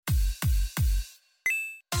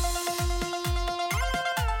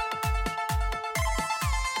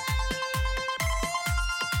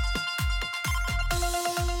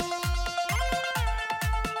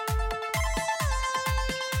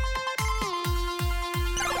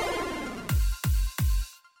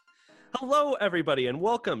Hello, everybody, and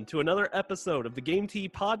welcome to another episode of the Game Tea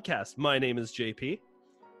Podcast. My name is JP.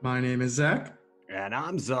 My name is Zach. And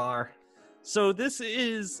I'm Czar. So this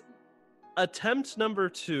is attempt number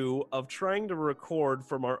 2 of trying to record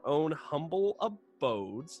from our own humble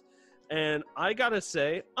abodes. And I gotta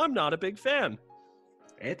say, I'm not a big fan.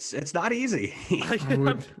 It's not easy. I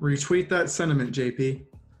would retweet that sentiment, JP.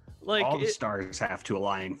 Like all the stars have to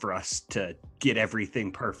align for us to get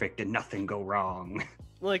everything perfect and nothing go wrong.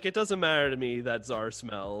 Like, it doesn't matter to me that Czar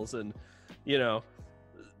smells, and, you know,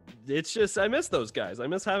 it's just, I miss those guys. I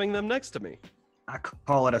miss having them next to me. I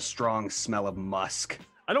call it a strong smell of musk.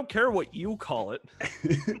 I don't care what you call it.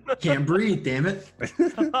 Can't breathe, damn it.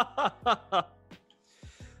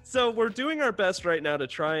 So we're doing our best right now to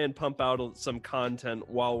try and pump out some content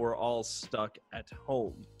while we're all stuck at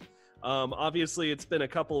home. Obviously, it's been a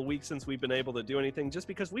couple of weeks since we've been able to do anything just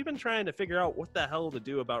because we've been trying to figure out what the hell to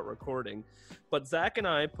do about recording. But Zach and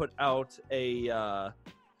I put out a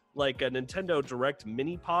Nintendo Direct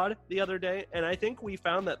mini pod the other day, and I think we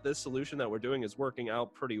found that this solution that we're doing is working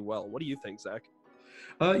out pretty well. What do you think, Zach?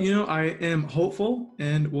 I am hopeful,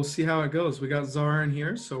 and we'll see how it goes. We got Czar in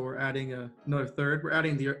here, so we're adding another third. We're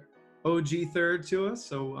adding the OG third to us,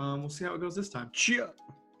 so we'll see how it goes this time.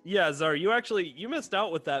 Yeah, Czar, you missed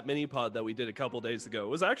out with that mini pod that we did a couple days ago. It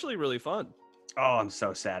was actually really fun. Oh, I'm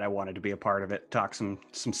so sad. I wanted to be a part of it. Talk some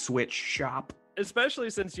Switch shop. Especially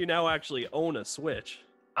since you now actually own a Switch.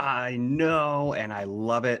 I know, and I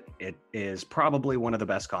love it. It is probably one of the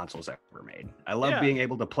best consoles ever made. I love being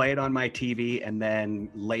able to play it on my TV and then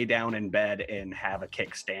lay down in bed and have a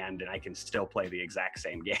kickstand, and I can still play the exact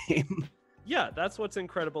same game. Yeah, that's what's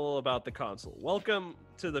incredible about the console. Welcome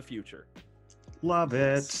to the future. Love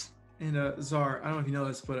it. And Czar, I don't know if you know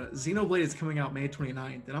this, but Xenoblade is coming out May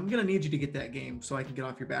 29th, and I'm going to need you to get that game so I can get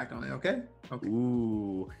off your back on it, okay? Okay.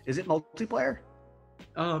 Ooh. Is it multiplayer?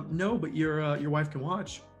 No, but your wife can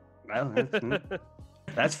watch. Well,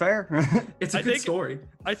 that's fair. It's a good story.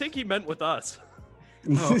 I think he meant with us.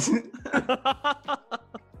 Oh.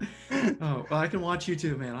 Oh, well, I can watch you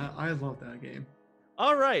too, man. I love that game.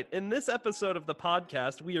 All right, in this episode of the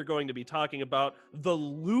podcast, we are going to be talking about the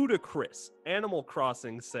ludicrous Animal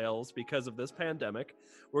Crossing sales because of this pandemic.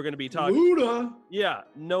 We're going to be talking... Luda! Yeah,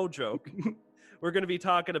 no joke. We're going to be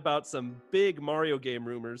talking about some big Mario game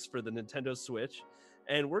rumors for the Nintendo Switch.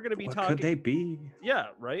 And we're going to be what talking... could they be? Yeah,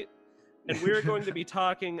 right? And we're going to be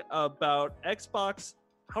talking about Xbox...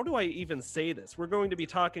 How do I even say this? We're going to be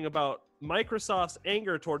talking about Microsoft's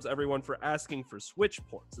anger towards everyone for asking for Switch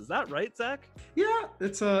ports. Is that right, Zach? Yeah,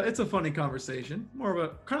 it's a funny conversation. More of a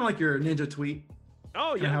kind of like your Ninja tweet.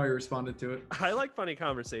 Oh, yeah. And how he responded to it. I like funny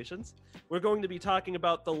conversations. We're going to be talking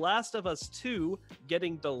about The Last of Us 2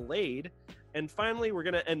 getting delayed. And finally, we're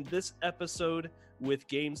going to end this episode with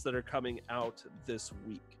games that are coming out this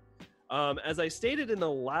week. As I stated in the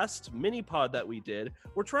last mini pod that we did,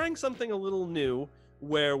 we're trying something a little new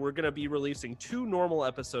where we're going to be releasing 2 normal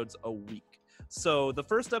episodes a week. So the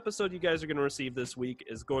first episode you guys are going to receive this week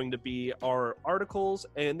is going to be our articles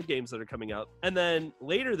and the games that are coming out. And then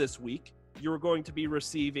later this week, you're going to be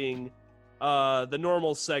receiving the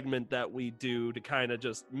normal segment that we do to kind of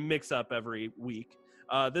just mix up every week.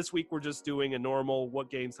 This week, we're just doing a normal What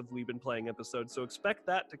Games Have We Been Playing episode. So expect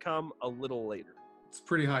that to come a little later. It's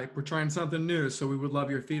pretty hype. We're trying something new, so we would love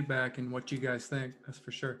your feedback and what you guys think. That's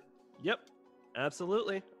for sure. Yep.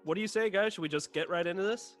 Absolutely. What do you say, guys? Should we just get right into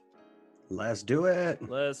this? Let's do it.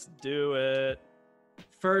 Let's do it.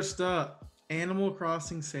 First up, Animal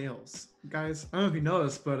Crossing sales. Guys, I don't know if you know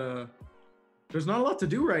this, but there's not a lot to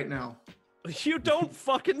do right now. You don't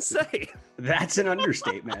fucking say. That's an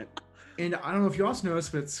understatement. And I don't know if you also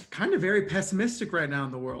noticed, but it's kind of very pessimistic right now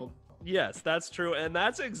in the world. Yes, that's true. And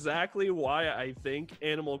that's exactly why I think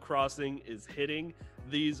Animal Crossing is hitting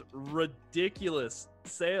these ridiculous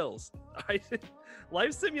sales. I think life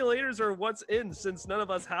simulators are what's in since none of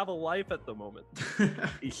us have a life at the moment.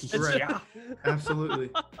 Right. Yeah, absolutely.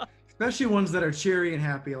 Especially ones that are cheery and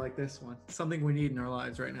happy like this one. Something we need in our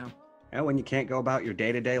lives right now. And when you can't go about your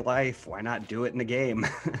day-to-day life, why not do it in the game?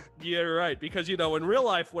 Yeah, right. Because, in real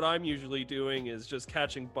life, what I'm usually doing is just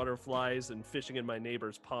catching butterflies and fishing in my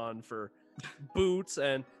neighbor's pond for boots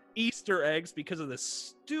and Easter eggs because of this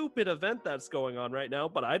stupid event that's going on right now.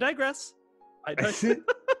 But I digress. All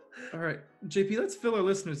right, JP, let's fill our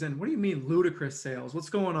listeners in. What do you mean ludicrous sales? What's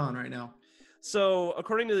going on right now? So,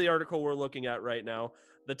 according to the article we're looking at right now,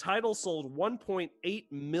 the title sold 1.8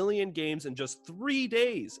 million games in just 3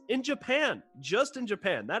 days in Japan. Just in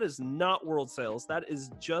Japan. That is not world sales. That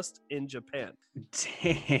is just in Japan.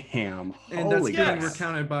 Damn. And that's Holy being yes.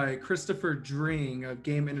 recounted by Christopher Dring of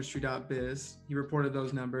GameIndustry.biz. He reported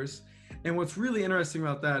those numbers. And what's really interesting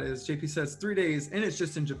about that is JP says 3 days and it's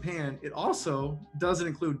just in Japan. It also doesn't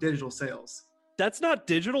include digital sales. That's not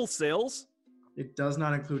digital sales? It does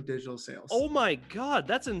not include digital sales. Oh my God,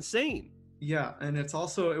 that's insane. Yeah, and it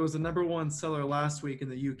was the #1 seller last week in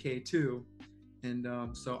the UK too. And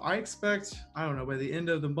so I expect, I don't know, by the end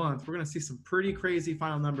of the month, we're going to see some pretty crazy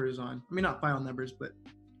final numbers not final numbers, but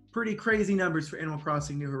pretty crazy numbers for Animal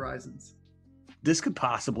Crossing New Horizons. This could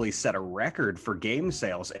possibly set a record for game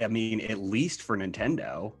sales. I mean, at least for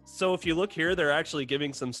Nintendo. So if you look here, they're actually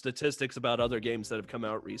giving some statistics about other games that have come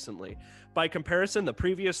out recently. By comparison, the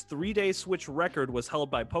previous 3-day Switch record was held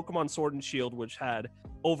by Pokemon Sword and Shield, which had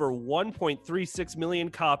over 1.36 million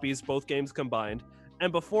copies, both games combined.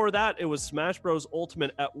 And before that, it was Smash Bros. Ultimate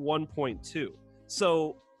at 1.2.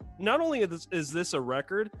 So not only is this a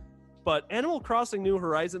record, but Animal Crossing New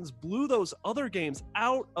Horizons blew those other games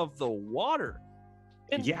out of the water.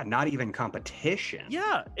 And yeah, not even competition.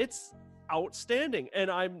 yeah, it's outstanding.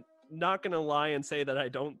 And I'm not going to lie and say that I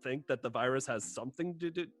don't think that the virus has something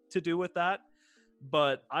to do with that.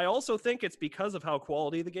 But I also think it's because of how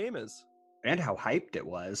quality the game is. And how hyped it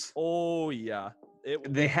was. Oh, yeah.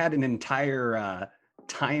 They had an entire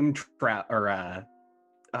timeshare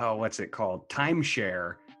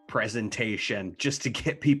presentation just to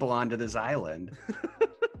get people onto this island.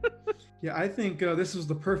 Yeah, I think this was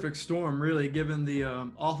the perfect storm, really, given the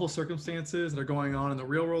awful circumstances that are going on in the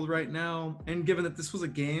real world right now, and given that this was a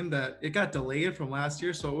game that it got delayed from last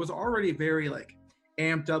year, so it was already very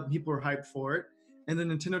amped up. People were hyped for it, and then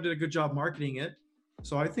Nintendo did a good job marketing it.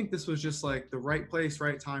 So I think this was just the right place,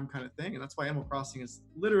 right time kind of thing, and that's why Animal Crossing is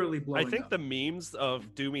literally blowing up. I think up. the memes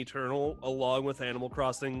of Doom Eternal along with Animal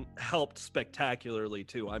Crossing helped spectacularly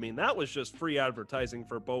too. I mean, that was just free advertising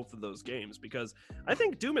for both of those games, because I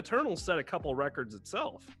think Doom Eternal set a couple records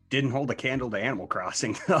itself. Didn't hold a candle to Animal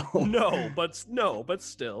Crossing though. No, but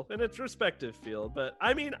still in its respective field. But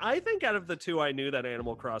I mean, I think out of the two, I knew that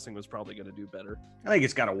Animal Crossing was probably going to do better. I think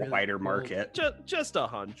it's got a wider market. Just a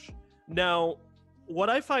hunch. Now, what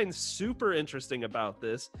I find super interesting about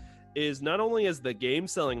this is not only is the game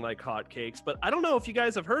selling like hotcakes, but I don't know if you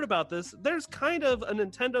guys have heard about this. There's kind of a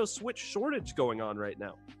Nintendo Switch shortage going on right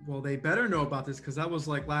now. Well, they better know about this because that was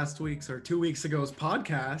last week's or 2 weeks ago's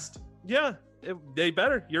podcast. Yeah, they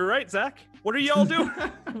better. You're right, Zach. What are y'all doing?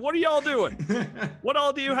 What are y'all doing? What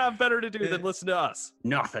all do you have better to do than listen to us?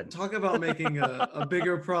 Nothing. Talk about making a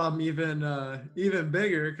bigger problem even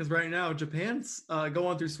bigger, because right now Japan's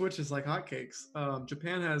going through Switches like hotcakes.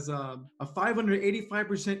 Japan has a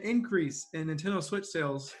 585% increase in Nintendo Switch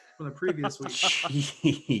sales from the previous week.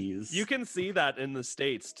 Jeez. You can see that in the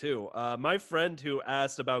States too. My friend who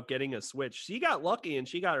asked about getting a Switch, she got lucky and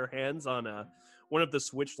she got her hands on one of the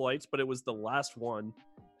Switch Lites, but it was the last one.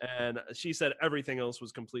 And she said everything else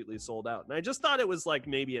was completely sold out. And I just thought it was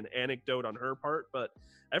maybe an anecdote on her part, but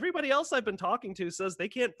everybody else I've been talking to says they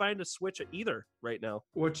can't find a Switch either right now.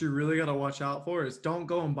 What you really got to watch out for is don't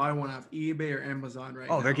go and buy one off eBay or Amazon right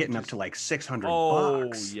now. Oh, they're getting up to $600.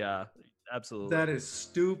 Oh, yeah, absolutely. That is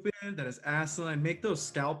stupid. That is asinine. Make those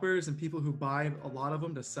scalpers and people who buy a lot of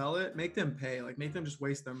them to sell it, make them pay. Make them just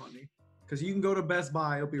waste their money. Because you can go to Best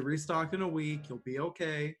Buy, it'll be restocked in a week. You'll be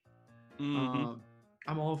okay. Mm-hmm.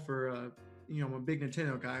 I'm all for, I'm a big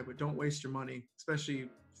Nintendo guy, but don't waste your money, especially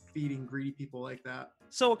feeding greedy people like that.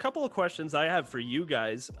 So a couple of questions I have for you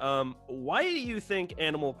guys. Why do you think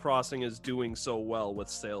Animal Crossing is doing so well with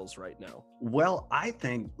sales right now? Well, I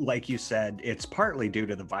think, like you said, it's partly due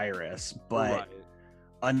to the virus, but Right.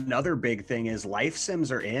 Another big thing is life sims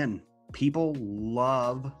are in. People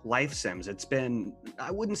love life sims. It's been,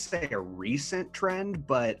 I wouldn't say a recent trend,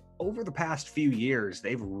 but over the past few years,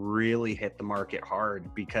 they've really hit the market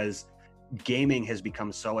hard because gaming has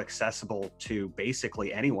become so accessible to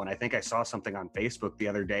basically anyone. I think I saw something on Facebook the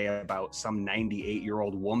other day about some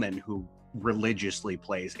 98-year-old woman who religiously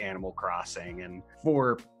plays Animal Crossing. And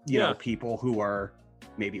for, you know, people who are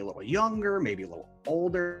maybe a little younger, maybe a little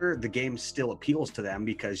older, the game still appeals to them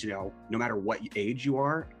because, no matter what age you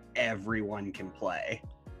are, everyone can play.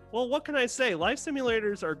 Well, what can I say? Life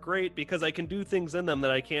simulators are great because I can do things in them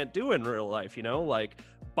that I can't do in real life, like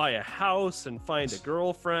buy a house and find a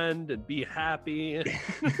girlfriend and be happy.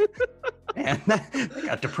 Man, that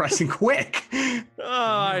got depressing quick.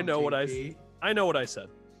 I know what I said.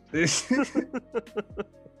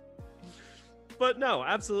 But no,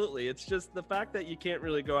 absolutely. It's just the fact that you can't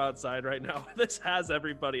really go outside right now. This has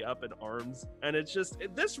everybody up in arms. And it's just,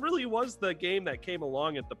 this really was the game that came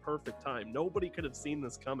along at the perfect time. Nobody could have seen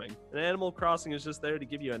this coming. And Animal Crossing is just there to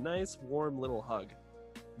give you a nice, warm little hug.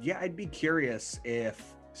 Yeah, I'd be curious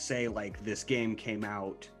if, say, this game came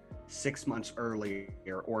out 6 months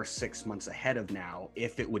earlier or 6 months ahead of now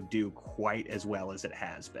if it would do quite as well as it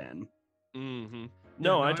has been. Mm-hmm.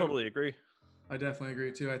 No, No, I totally agree. I definitely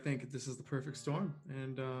agree too. I think this is the perfect storm,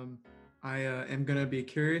 and I am gonna be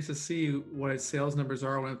curious to see what its sales numbers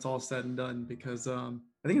are when it's all said and done, because I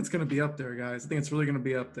think it's gonna be up there, guys. I think it's really gonna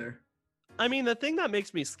be up there. I mean, the thing that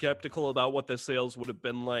makes me skeptical about what the sales would have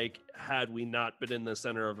been like had we not been in the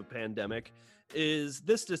center of a pandemic is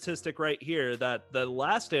this statistic right here, that the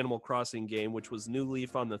last Animal Crossing game, which was New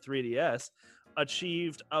Leaf on the 3DS,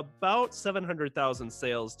 achieved about 700,000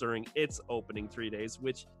 sales during its opening 3 days,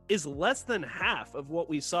 which is less than half of what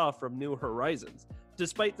we saw from New Horizons,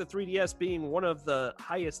 despite the 3DS being one of the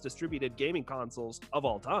highest distributed gaming consoles of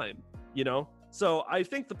all time, you know? So I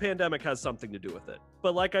think the pandemic has something to do with it.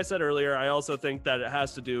 But like I said earlier, I also think that it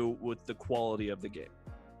has to do with the quality of the game.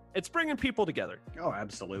 It's bringing people together. Oh,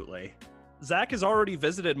 absolutely. Zach has already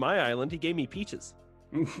visited my island. He gave me peaches.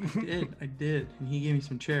 I did, and he gave me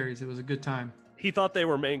some cherries. It was a good time. He thought they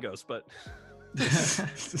were mangoes, but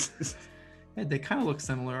Yeah, they kind of look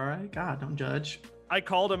similar, all right? God, don't judge. I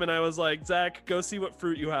called him and I was like, Zach, go see what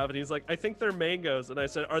fruit you have. And he's like, I think they're mangoes. And I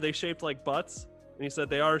said, are they shaped like butts? And he said,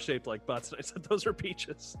 they are shaped like butts. And I said, those are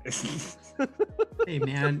peaches. Hey,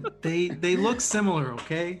 man, they look similar,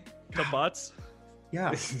 okay? The butts?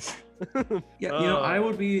 Yeah. Yeah,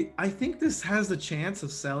 I think this has the chance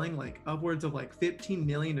of selling like upwards of like 15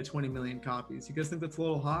 million to 20 million copies. You guys think that's a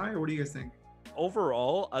little high, or what do you guys think?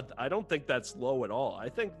 Overall, I don't think that's low at all. I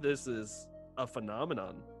think this is a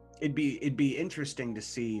phenomenon. It'd be interesting to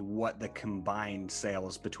see what the combined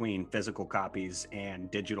sales between physical copies and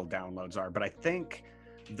digital downloads are, but I think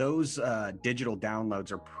those digital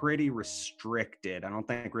downloads are pretty restricted. I don't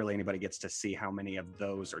think really anybody gets to see how many of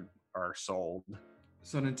those are sold.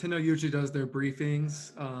 So Nintendo usually does their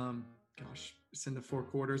briefings. It's in the 4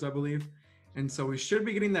 quarters, I believe. And so we should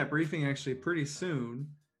be getting that briefing actually pretty soon.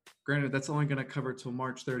 Granted, that's only going to cover till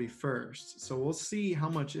March 31st. So we'll see how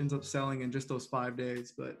much ends up selling in just those 5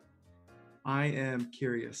 days. But I am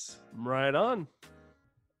curious. Right on.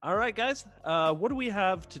 All right, guys. What do we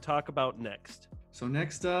have to talk about next? So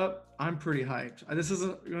next up, I'm pretty hyped. This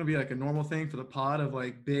isn't going to be like a normal thing for the pod of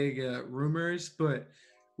like big rumors, but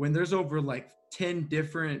when there's over like 10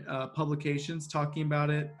 different publications talking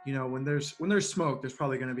about it, you know, when there's smoke, there's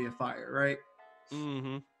probably going to be a fire, right?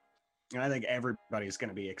 Mm-hmm. And I think everybody's going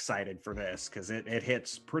to be excited for this because it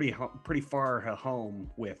hits pretty far home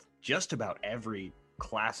with just about every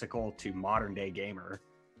classical to modern day gamer.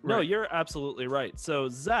 No, Right. you're absolutely right. So,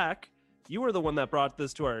 Zach, you were the one that brought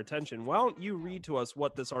this to our attention. Why don't you read to us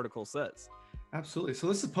what this article says? Absolutely. So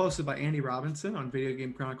this is posted by Andy Robinson on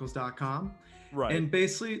VideoGameChronicles.com. Right. And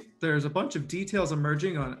basically, there's a bunch of details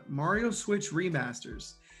emerging on Mario Switch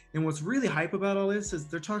remasters. And what's really hype about all this is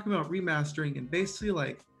they're talking about remastering, and basically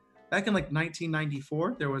like back in like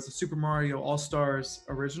 1994, there was a Super Mario All-Stars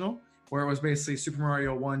original where it was basically Super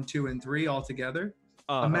Mario 1, 2, and 3 all together.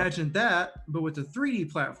 Imagine that, but with the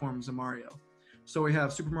 3D platforms of Mario. So we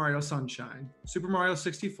have Super Mario Sunshine, Super Mario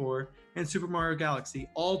 64, and Super Mario Galaxy,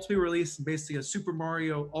 all to be released in basically a Super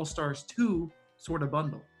Mario All-Stars 2 sort of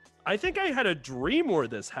bundle. I think I had a dream where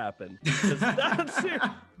this happened.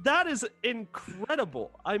 That is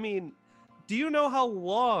incredible. I mean, do you know how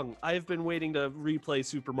long I've been waiting to replay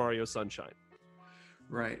Super Mario Sunshine?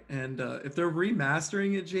 Right, and if they're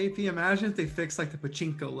remastering it, JP, imagine if they fix like the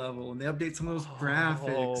pachinko level and they update some of those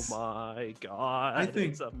graphics. Oh my god, I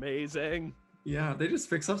think it's amazing. Yeah, they just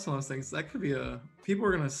fix up some of those things. That could be people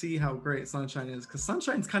are gonna see how great Sunshine is, because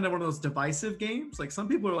Sunshine's kind of one of those divisive games. Like some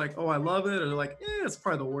people are like, oh, I love it, or they're like, it's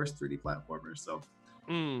probably the worst 3D platformer. So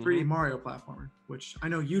 3D Mario platformer, which I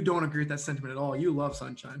know you don't agree with that sentiment at all. You love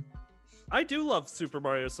Sunshine. I do love Super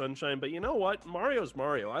Mario Sunshine, but you know what? Mario's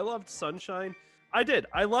Mario. I loved Sunshine.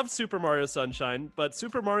 I loved Super Mario Sunshine, but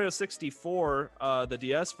Super Mario 64, the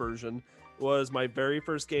DS version, was my very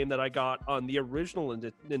first game that I got on the original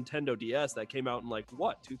Nintendo DS that came out in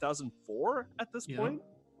 2004 at this point?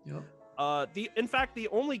 Yep. In fact, the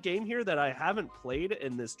only game here that I haven't played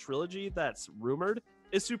in this trilogy that's rumored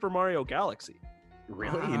is Super Mario Galaxy.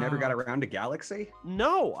 Really? You never got around to Galaxy?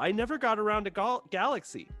 No, I never got around to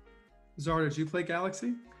Galaxy. Zara, did you play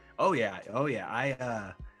Galaxy? Oh yeah.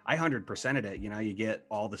 I 100%ed it. You know, you get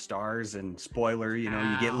all the stars, and spoiler, you know,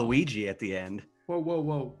 you get Luigi at the end.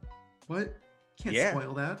 Whoa. What? Can't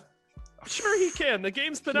spoil that. Sure he can. The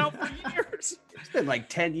game's been out for years. It's been like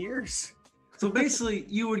 10 years. So basically,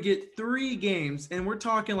 you would get 3 games, and we're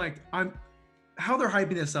talking how they're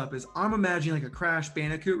hyping this up is I'm imagining like a Crash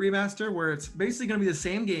Bandicoot remaster where it's basically going to be the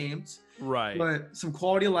same games, right? But some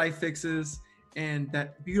quality of life fixes and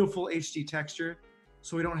that beautiful HD texture.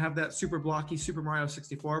 so we don't have that super blocky Super Mario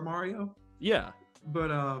 64 Mario. Yeah.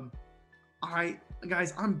 But I'm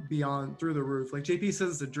beyond through the roof. Like JP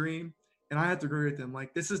says, it's a dream, and I have to agree with him.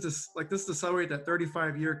 Like this is to celebrate that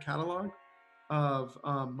 35-year catalog of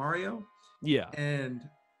Mario. Yeah. And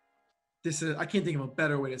I can't think of a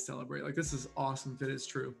better way to celebrate. Like this is awesome if it is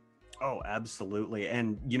true. Oh, absolutely.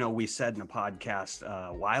 And we said in a podcast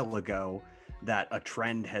a while ago that a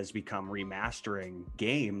trend has become remastering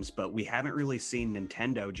games, but we haven't really seen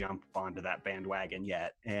Nintendo jump onto that bandwagon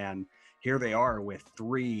yet. And here they are with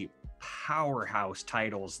 3 powerhouse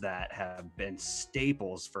titles that have been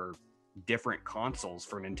staples for different consoles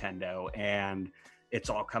for Nintendo, and it's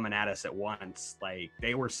all coming at us at once. Like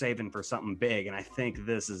they were saving for something big, and I think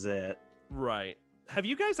this is it. Right. Have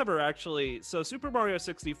you guys ever actually... So Super Mario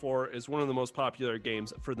 64 is one of the most popular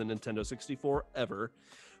games for the Nintendo 64 ever.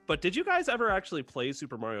 But did you guys ever actually play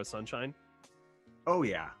Super Mario Sunshine? Oh,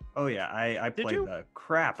 yeah. I played the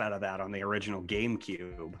crap out of that on the original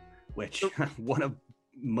GameCube, which one of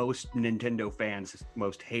most Nintendo fans'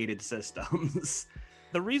 most hated systems.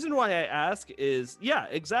 The reason why I ask is, yeah,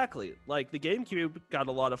 exactly. Like the GameCube got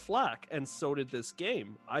a lot of flack, and so did this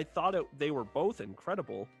game. I thought they were both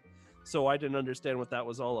incredible, so I didn't understand what that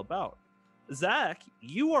was all about. Zach,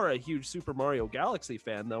 you are a huge Super Mario Galaxy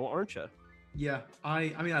fan, though, aren't you? Yeah,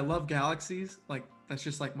 I mean, I love galaxies. Like that's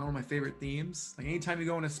just like one of my favorite themes. Like anytime you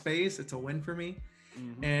go into space, it's a win for me.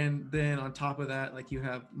 Mm-hmm. And then on top of that, like you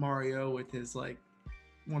have Mario with his like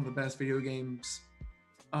one of the best video games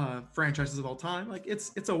franchises of all time. Like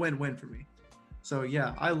it's a win-win for me. So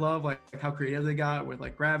yeah, I love like how creative they got with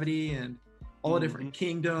like gravity and all the different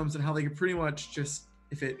kingdoms, and how they could pretty much just,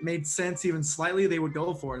 if it made sense even slightly, they would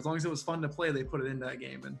go for it. As long as it was fun to play, they put it into that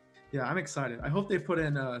game. And yeah, I'm excited. I hope they put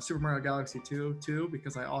in Super Mario Galaxy 2 too,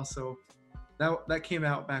 because I also that came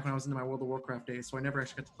out back when I was into my World of Warcraft days, so I never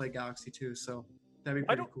actually got to play Galaxy 2. So that'd be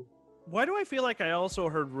pretty cool. Why do I feel like I also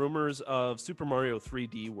heard rumors of Super Mario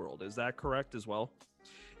 3D World? Is that correct as well?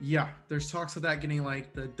 Yeah, there's talks of that getting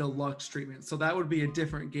like the deluxe treatment. So that would be a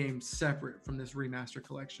different game separate from this remaster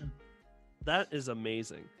collection. That is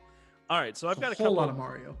amazing. All right, so I've got a whole lot of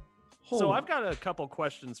Mario. I've got a couple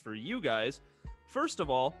questions for you guys. First of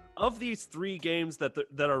all, of these 3 games that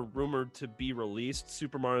are rumored to be released,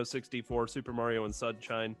 Super Mario 64, Super Mario and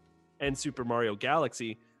Sunshine, and Super Mario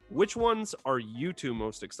Galaxy, which ones are you 2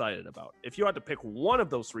 most excited about? If you had to pick one of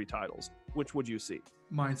those 3 titles, which would you see?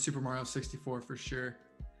 Mine's Super Mario 64 for sure.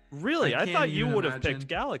 Really? I thought you would have picked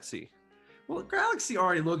Galaxy. Well, Galaxy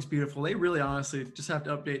already looks beautiful. They really honestly just have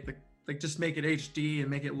to update just make it HD and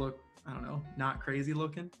make it look, I don't know, not crazy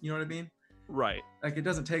looking. You know what I mean? Right. Like it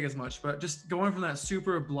doesn't take as much, but just going from that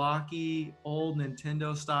super blocky old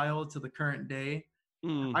Nintendo style to the current day,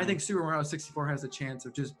 I think Super Mario 64 has a chance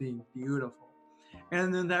of just being beautiful.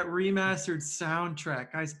 And then that remastered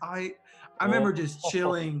soundtrack, guys, I remember just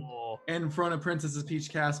chilling in front of Princess Peach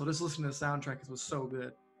Castle, just listening to the soundtrack. It was so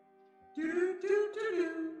good.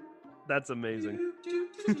 That's amazing.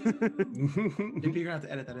 You're gonna have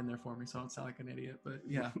to edit that in there for me so I don't sound like an idiot. But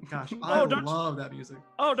yeah, gosh, I love that music.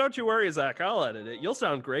 Oh, don't you worry, Zach. I'll edit it. You'll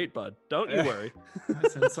sound great, bud. Don't you worry. I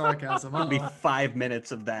said sarcasm. It'll be 5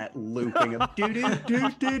 minutes of that looping of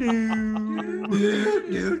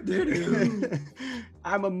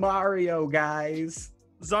I'm a Mario, guys.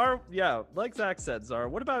 Zar, yeah, like Zach said, Zar,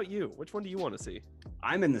 what about you? Which one do you want to see?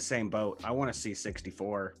 I'm in the same boat. I want to see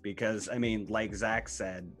 64 because, I mean, like Zach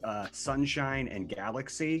said, Sunshine and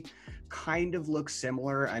Galaxy kind of look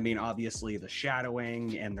similar. I mean, obviously the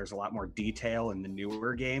shadowing and there's a lot more detail in the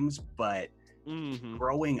newer games, but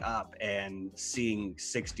growing up and seeing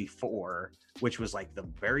 64, which was like the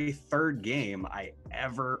very 3rd game I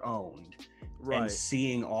ever owned, and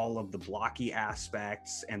seeing all of the blocky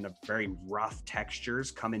aspects and the very rough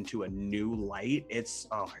textures come into a new light, it's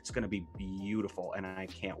going to be beautiful, and I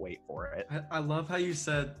can't wait for it. I love how you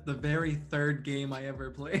said the very 3rd game I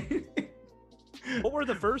ever played. What were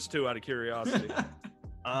the first 2 out of curiosity?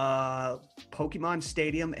 Pokemon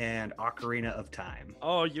Stadium and Ocarina of Time.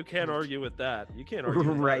 Oh, you can't argue with that. You can't argue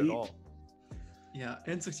with that at all. Yeah,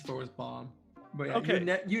 N64 was bomb. But yeah,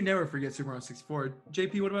 okay. You never forget Super Mario 64.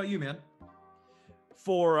 JP, what about you, man?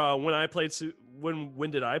 For when I played, when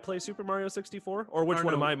did I play Super Mario 64? Or which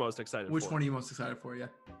one am I most excited for? Which one are you most excited for? Yeah.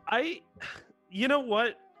 You know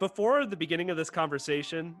what? Before the beginning of this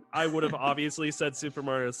conversation, I would have obviously said Super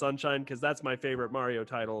Mario Sunshine because that's my favorite Mario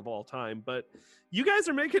title of all time. But you guys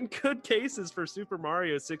are making good cases for Super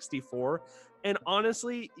Mario 64. And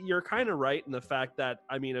honestly, you're kind of right in the fact that,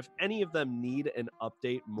 I mean, if any of them need an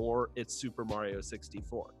update more, it's Super Mario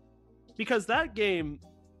 64. Because that game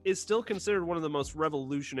is still considered one of the most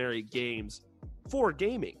revolutionary games for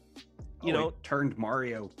gaming. You know, it turned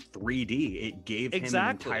Mario 3D. It gave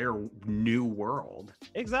Exactly. him an entire new world.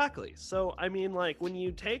 Exactly. So, I mean, like, when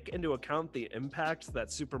you take into account the impact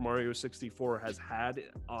that Super Mario 64 has had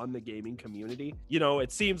on the gaming community, you know,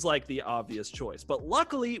 it seems like the obvious choice. But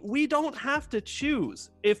luckily, we don't have to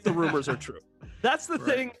choose if the rumors are true. That's the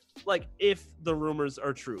thing, like, if the rumors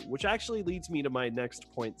are true, which actually leads me to my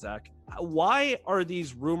next point, Zach. Why are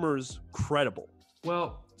these rumors credible?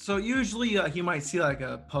 Well, so usually you might see like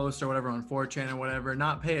a post or whatever on 4chan or whatever,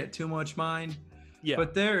 not pay it too much mind. Yeah.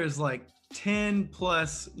 But there is like 10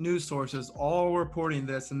 plus news sources all reporting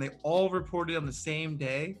this, and they all reported on the same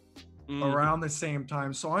day around the same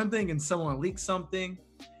time. So I'm thinking someone leaked something.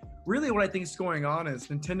 Really, what I think is going on is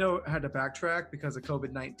Nintendo had to backtrack because of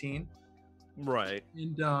COVID-19. Right.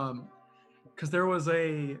 And because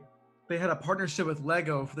they had a partnership with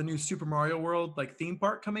Lego for the new Super Mario World like theme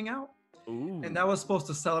park coming out. Ooh. And that was supposed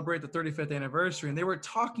to celebrate the 35th anniversary. And they were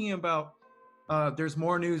talking about there's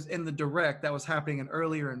more news in the Direct that was happening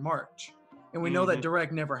earlier in March. And we know that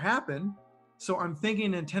Direct never happened. So I'm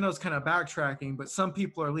thinking Nintendo's kind of backtracking, but some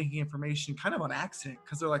people are leaking information kind of on accident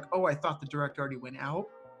because they're like, oh, I thought the Direct already went out.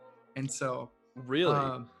 And so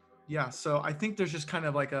Really? yeah, so I think there's just kind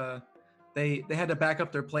of like they had to back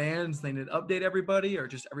up their plans. They need to update everybody, or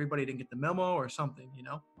just everybody didn't get the memo or something, you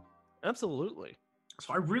know? Absolutely.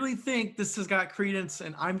 So I really think this has got credence,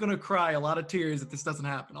 and I'm going to cry a lot of tears if this doesn't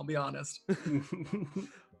happen. I'll be honest.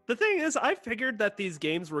 The thing is, I figured that these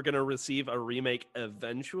games were going to receive a remake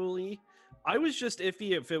eventually. I was just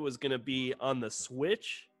iffy if it was going to be on the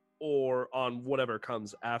Switch or on whatever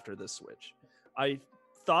comes after the Switch. I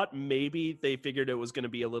thought maybe they figured it was going to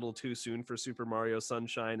be a little too soon for Super Mario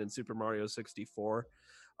Sunshine and Super Mario 64.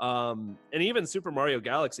 And even Super Mario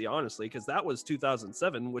Galaxy, honestly, because that was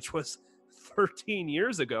 2007, which was 13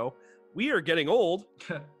 years ago. We are getting old.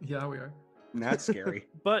 Yeah, we are. That's scary.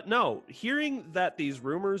 But no, hearing that these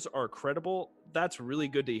rumors are credible, that's really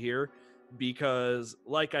good to hear because,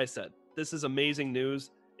 like I said, this is amazing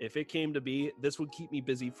news. If it came to be, this would keep me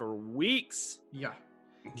busy for weeks. Yeah.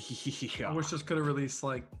 Yeah. I wish this could have released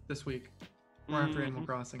like this week or after Animal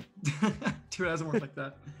Crossing. Dude, it hasn't worked like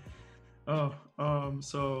that.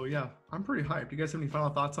 So yeah, I'm pretty hyped. You guys have any final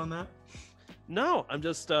thoughts on that? No, I'm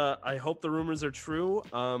just, I hope the rumors are true.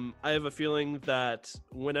 I have a feeling that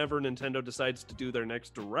whenever Nintendo decides to do their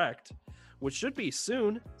next Direct, which should be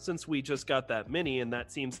soon, since we just got that mini, and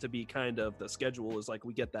that seems to be kind of the schedule is like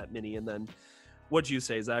we get that mini, and then what'd you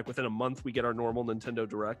say, Zach? Within a month, we get our normal Nintendo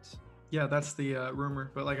Direct? Yeah, that's the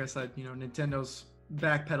rumor. But like I said, you know, Nintendo's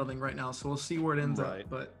backpedaling right now, so we'll see where it ends up.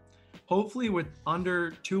 But hopefully with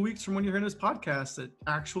under 2 weeks from when you're hearing this podcast, the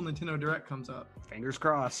actual Nintendo Direct comes up. Fingers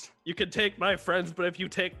crossed. You can take my friends, but if you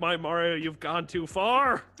take my Mario, you've gone too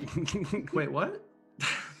far. Wait, what?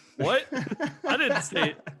 What? I didn't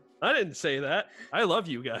say that. I love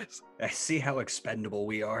you guys. I see how expendable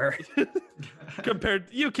we are.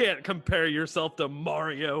 You can't compare yourself to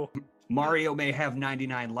Mario. Mario may have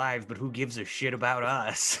 99 lives, but who gives a shit about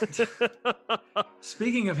us?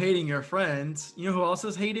 Speaking of hating your friends, you know who else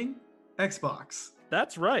is hating? Xbox.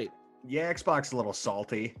 That's right. Yeah, Xbox a little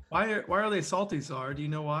salty. Why are they salty, Czar? Do you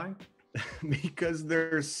know why? Because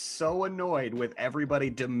they're so annoyed with everybody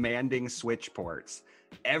demanding Switch ports.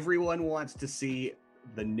 Everyone wants to see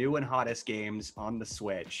the new and hottest games on the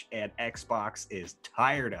Switch, and Xbox is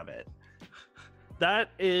tired of it. That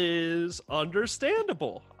is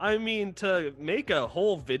understandable. I mean, to make a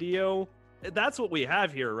whole video, that's what we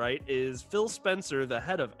have here, right? Is Phil Spencer, the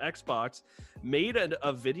head of Xbox, made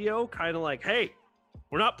a video kind of like, hey,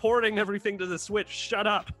 we're not porting everything to the Switch. Shut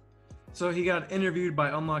up. So he got interviewed by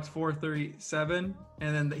Unlocked 437,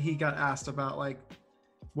 and then he got asked about like,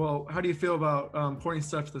 well, how do you feel about porting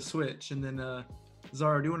stuff to the Switch? And then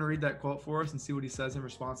Zara, do you want to read that quote for us and see what he says in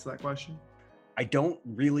response to that question? I don't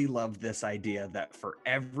really love this idea that for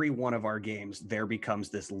every one of our games, there becomes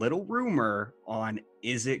this little rumor on,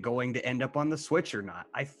 is it going to end up on the Switch or not?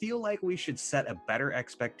 I feel like we should set a better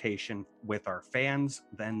expectation with our fans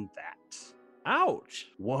than that. Ouch.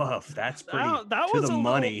 Woof, that's pretty that to was the a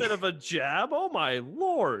money. little bit of a jab. Oh my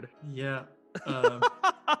lord. Yeah.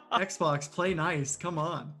 Xbox, play nice. Come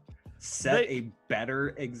on. Set a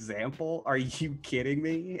better example? Are you kidding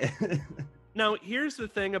me? Now, here's the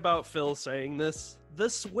thing about Phil saying this. The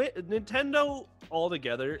Switch, Nintendo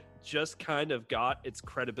altogether just kind of got its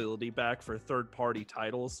credibility back for third-party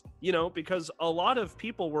titles, you know, because a lot of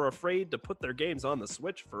people were afraid to put their games on the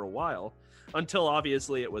Switch for a while, until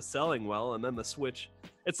obviously it was selling well, and then the Switch,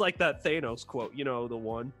 it's like that Thanos quote, you know, the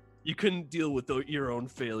one, You couldn't deal with your own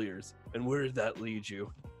failures. And where did that lead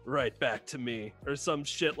you? Right back to me. Or some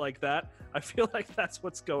shit like that. I feel like that's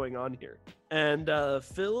what's going on here. And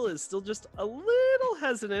Phil is still just a little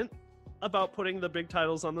hesitant about putting the big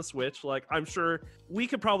titles on the Switch. Like, I'm sure we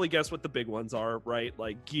could probably guess what the big ones are, right?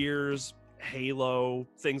 Like Gears, Halo,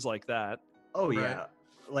 things like that. Oh, yeah.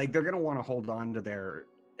 Like, they're going to want to hold on to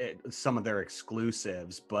some of their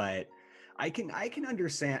exclusives, but I can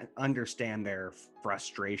understand their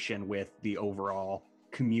frustration with the overall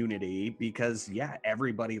community because, yeah,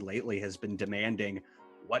 everybody lately has been demanding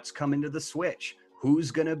what's coming to the Switch,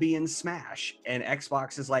 who's going to be in Smash, and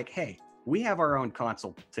Xbox is like, hey, we have our own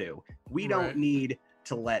console too. We don't need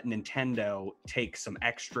to let Nintendo take some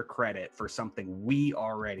extra credit for something we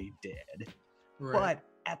already did. But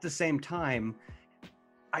at the same time,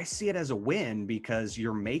 I see it as a win because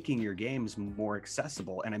you're making your games more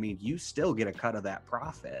accessible. And I mean, you still get a cut of that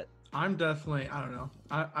profit. I'm definitely, I don't know.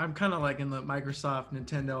 I'm kind of like in the Microsoft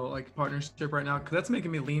Nintendo like partnership right now because that's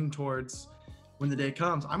making me lean towards when the day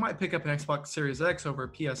comes. I might pick up an Xbox Series X over a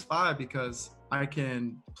PS5 because I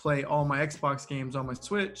can play all my Xbox games on my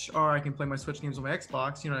Switch, or I can play my Switch games on my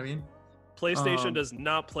Xbox. You know what I mean? PlayStation does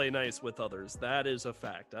not play nice with others. That is a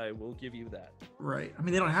fact. I will give you that. Right. I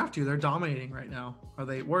mean, they don't have to. They're dominating right now. Or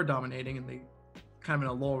they were dominating, and they kind of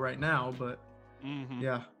in a lull right now. But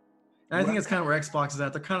yeah, and I think it's kind of where Xbox is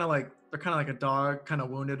at. They're kind of like a dog, kind of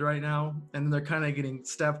wounded right now, and they're kind of getting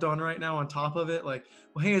stepped on right now. On top of it, like,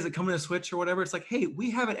 well, hey, is it coming to Switch or whatever? It's like, hey, we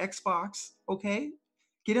have an Xbox. Okay,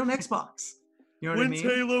 get on Xbox. You know what I mean?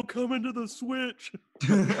 When's Halo coming to the Switch?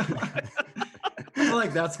 I feel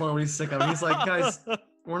like that's what he's sick of. He's like, guys,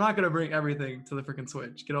 we're not going to bring everything to the freaking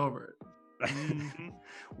Switch. Get over it.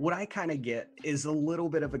 What I kind of get is a little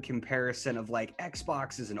bit of a comparison of like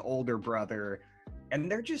Xbox is an older brother and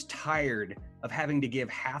they're just tired of having to give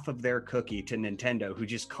half of their cookie to Nintendo, who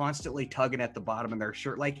just constantly tugging at the bottom of their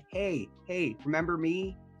shirt like, hey, remember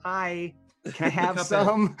me? Hi, can I have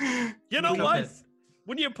some? You know what?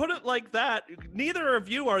 When you put it like that, neither of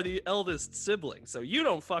you are the eldest sibling, so you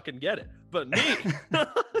don't fucking get it. But me.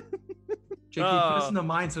 Jake, you put us in the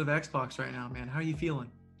mindset of Xbox right now, man. How are you feeling?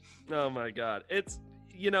 Oh my God. It's,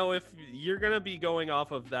 if you're going to be going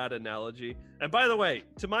off of that analogy, and by the way,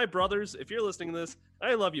 to my brothers, if you're listening to this,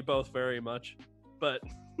 I love you both very much, but.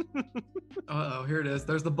 Uh-oh, here it is.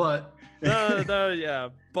 There's the but. Yeah,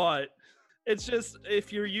 but it's just,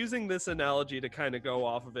 if you're using this analogy to kind of go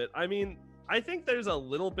off of it, I mean, I think there's a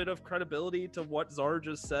little bit of credibility to what Czar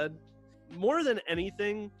just said. More than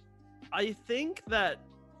anything, I think that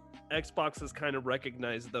Xbox has kind of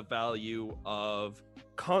recognized the value of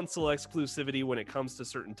console exclusivity when it comes to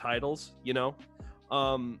certain titles,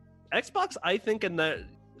 Xbox, I think, in that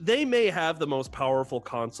they may have the most powerful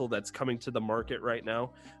console that's coming to the market right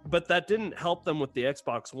now, but that didn't help them with the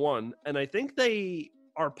Xbox One, and I think they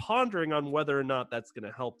are pondering on whether or not that's going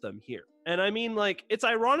to help them here. And I mean, like, it's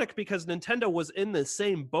ironic because Nintendo was in the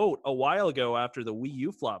same boat a while ago after the Wii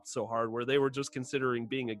U flopped so hard, where they were just considering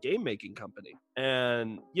being a game making company.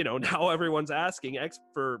 And, now everyone's asking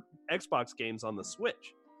for Xbox games on the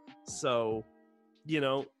Switch. So,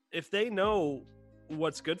 if they know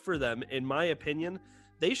what's good for them, in my opinion,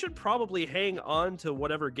 they should probably hang on to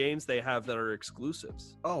whatever games they have that are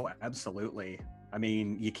exclusives. Oh, absolutely. I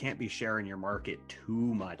mean, you can't be sharing your market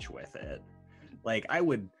too much with it. Like, I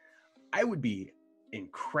would be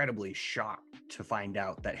incredibly shocked to find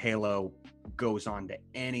out that Halo goes on to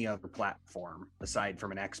any other platform aside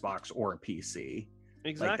from an Xbox or a PC.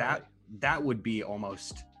 Exactly. Like that would be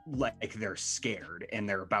almost like they're scared and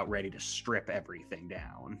they're about ready to strip everything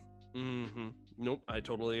down. Mm-hmm. Nope, I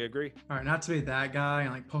totally agree. All right, not to be that guy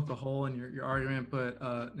and like poke a hole in your argument, but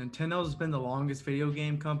Nintendo's been the longest video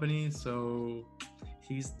game company, so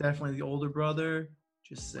he's definitely the older brother.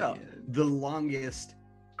 Just saying. Well, the longest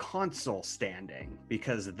console standing,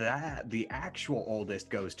 because the actual oldest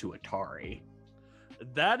goes to Atari.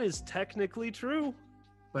 That is technically true.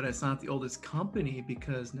 But it's not the oldest company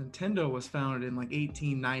because Nintendo was founded in like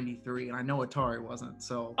 1893, and I know Atari wasn't.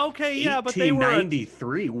 So okay, yeah, but they were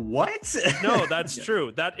 1893. What? No, that's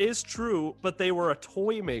true. That is true. But they were a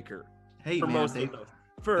toy maker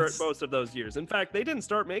most of those years. In fact, they didn't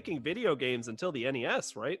start making video games until the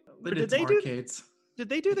NES, right? Did they arcades? Did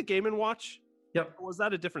they do the Game & Watch? Yep. Or was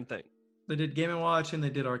that a different thing? They did Game & Watch and they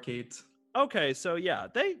did arcades. Okay, so yeah,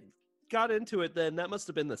 they got into it then. That must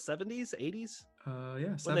have been the 70s, 80s?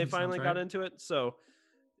 Yeah, when they finally got into it. So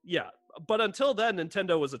yeah, but until then,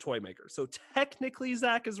 Nintendo was a toy maker. So technically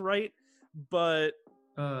Zach is right, but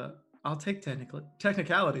I'll take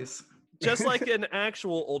technicalities. Just like an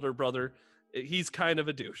actual older brother, he's kind of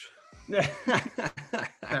a douche.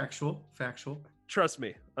 Factual. Trust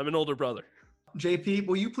me, I'm an older brother. JP,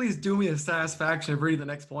 will you please do me the satisfaction of reading the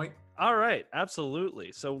next point? All right,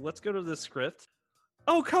 absolutely. So let's go to the script.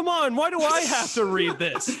 Oh, come on. Why do I have to read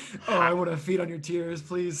this? Oh, I want to feed on your tears,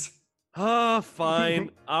 please. Oh,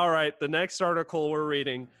 fine. All right, the next article we're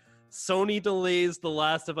reading. Sony delays The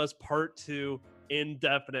Last of Us Part 2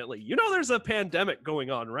 indefinitely. You know there's a pandemic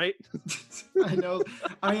going on, right? I know.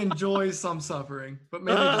 I enjoy some suffering, but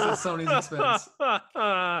maybe just at Sony's expense.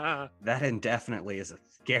 That indefinitely is a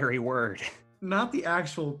scary word. Not the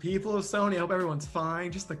actual people of Sony. I hope everyone's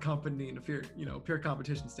fine. Just the company and pure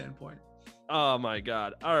competition standpoint. Oh my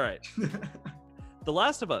God. All right. The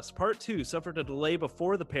Last of Us Part 2 suffered a delay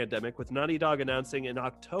before the pandemic, with Naughty Dog announcing in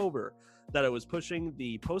October that it was pushing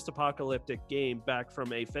the post-apocalyptic game back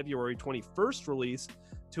from a February 21st release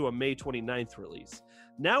to a May 29th release.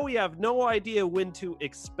 Now we have no idea when to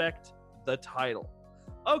expect the title.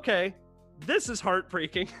 Okay, this is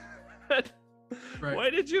heartbreaking. Right. Why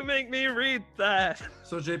did you make me read that?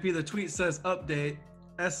 So JP, the tweet says, update,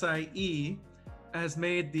 SIE has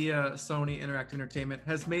made the Sony Interactive Entertainment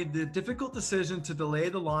has made the difficult decision to delay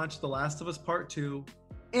the launch of The Last of Us Part 2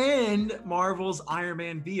 and Marvel's Iron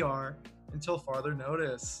Man VR until farther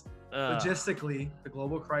notice. Logistically, the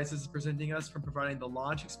global crisis is preventing us from providing the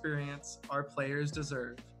launch experience our players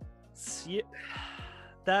deserve. See,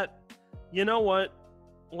 you know what?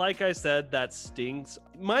 Like I said, that stings.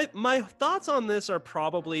 My thoughts on this are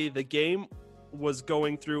probably the game was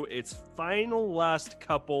going through its final last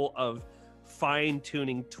couple of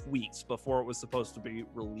fine-tuning tweaks before it was supposed to be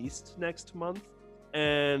released next month,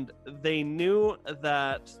 and they knew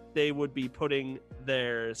that they would be putting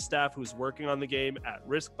their staff who's working on the game at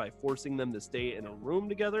risk by forcing them to stay in a room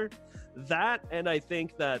together. That, and I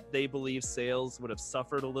think that they believe sales would have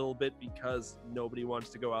suffered a little bit because nobody wants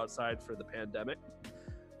to go outside for the pandemic.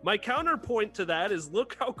 My counterpoint to that is,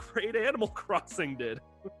 look how great Animal Crossing did.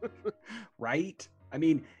 Right? I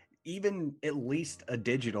mean, even at least a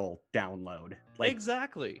digital download.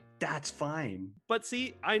 Exactly. That's fine. But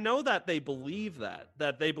see, I know that they believe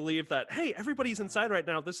that they believe that, hey, everybody's inside right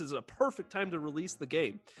now. This is a perfect time to release the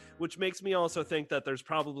game, which makes me also think that there's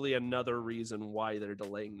probably another reason why they're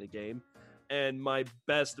delaying the game. And my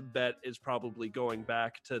best bet is probably going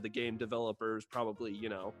back to the game developers, probably,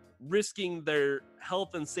 risking their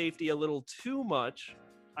health and safety a little too much.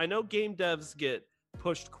 I know game devs get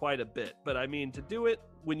pushed quite a bit, but I mean, to do it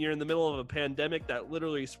when you're in the middle of a pandemic that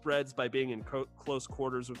literally spreads by being in close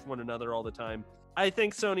quarters with one another all the time, I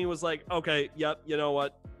think Sony was like, okay, yep, you know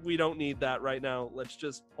what? We don't need that right now. Let's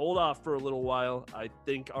just hold off for a little while. I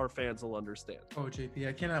think our fans will understand. Oh, JP,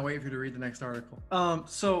 I cannot wait for you to read the next article.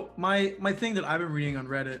 So my thing that I've been reading on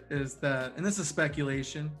Reddit is that, and this is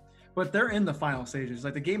speculation, but they're in the final stages.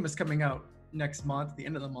 Like, the game is coming out next month, the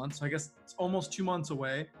end of the month. So I guess it's almost 2 months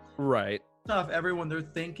away. Right. Stuff, everyone, they're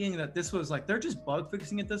thinking that this was like, they're just bug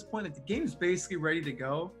fixing at this point. Like, the game's basically ready to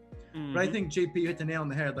go. Mm-hmm. But I think JP hit the nail on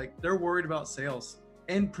the head. Like, they're worried about sales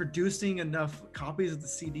and producing enough copies of the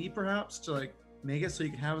CD perhaps to like make it so you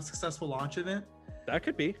can have a successful launch event. That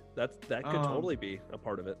could be. That could totally be a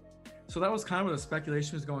part of it. So that was kind of what the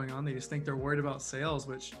speculation was going on. They just think they're worried about sales,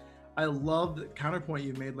 which I love the counterpoint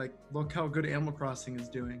you made. Like, look how good Animal Crossing is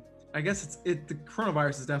doing. I guess the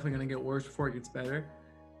coronavirus is definitely going to get worse before it gets better.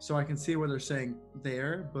 So I can see what they're saying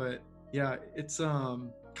there, but yeah, it's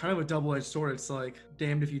kind of a double-edged sword. It's like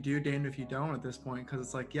damned if you do, damned if you don't at this point, because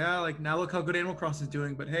it's like, yeah, like now look how good Animal Crossing is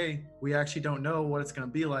doing, but hey, we actually don't know what it's going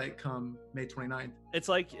to be like come May 29th.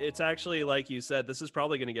 It's actually like you said, this is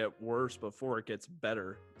probably going to get worse before it gets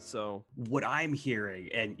better. So what I'm hearing,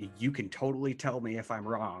 and you can totally tell me if I'm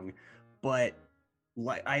wrong, but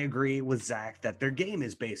I agree with Zach that their game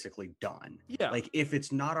is basically done. Yeah. Like, if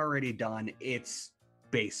it's not already done, it's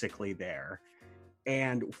basically there.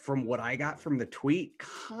 And from what I got from the tweet,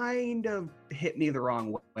 kind of hit me the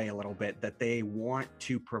wrong way a little bit, that they want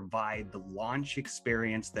to provide the launch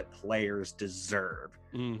experience that players deserve.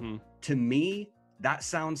 Mm-hmm. To me, that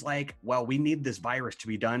sounds like, well, we need this virus to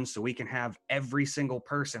be done so we can have every single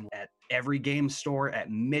person at every game store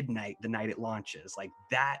at midnight the night it launches. Like,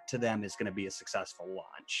 that to them is going to be a successful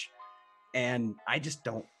launch. And I just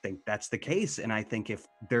don't think that's the case. And I think if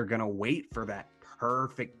they're going to wait for that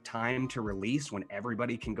perfect time to release when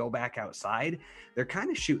everybody can go back outside, they're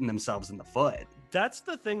kind of shooting themselves in the foot. That's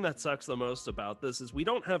the thing that sucks the most about this, is we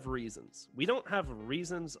don't have reasons. We don't have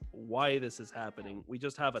reasons why this is happening. We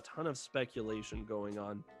just have a ton of speculation going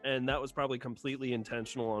on. And that was probably completely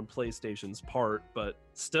intentional on PlayStation's part, but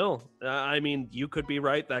still, I mean, you could be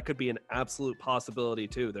right. That could be an absolute possibility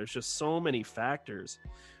too. There's just so many factors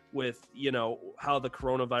with, how the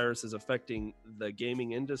coronavirus is affecting the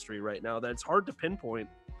gaming industry right now that it's hard to pinpoint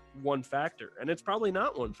one factor, and it's probably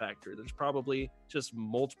not one factor. There's probably just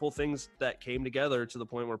multiple things that came together to the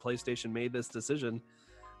point where PlayStation made this decision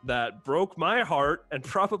that broke my heart and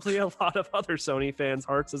probably a lot of other Sony fans'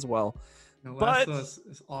 hearts as well. No, Last of Us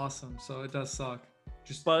is awesome, so it does suck.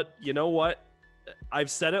 But you know what? I've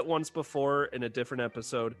said it once before in a different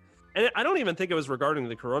episode, and I don't even think it was regarding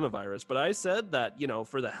the coronavirus, but I said that,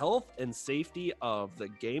 for the health and safety of the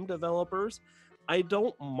game developers, I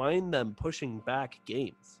don't mind them pushing back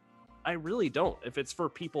games. I really don't. If it's for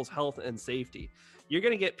people's health and safety, you're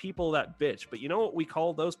going to get people that bitch. But you know what we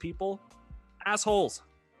call those people? Assholes.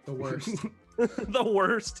 The worst. The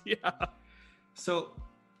worst, yeah. So,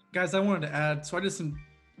 guys, I wanted to add, I did some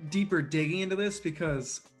deeper digging into this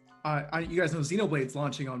because you guys know Xenoblade's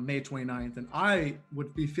launching on May 29th, and I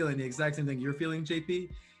would be feeling the exact same thing you're feeling, JP,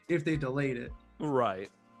 if they delayed it. Right.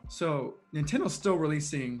 So Nintendo's still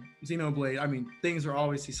releasing Xenoblade. I mean, things are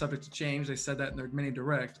obviously subject to change. They said that in their mini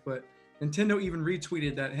direct, but Nintendo even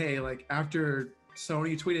retweeted that, hey, like after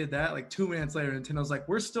Sony tweeted that, like 2 minutes later, Nintendo's like,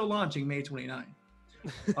 we're still launching May 29th.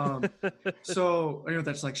 So I don't know if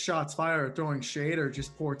that's like shots fired or throwing shade or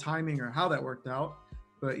just poor timing or how that worked out.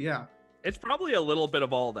 But yeah. It's probably a little bit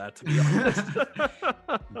of all that, to be honest.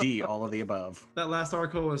 D, all of the above. That last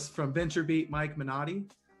article was from VentureBeat Mike Minotti.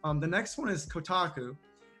 The next one is Kotaku,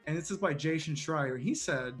 and this is by Jason Schreier. He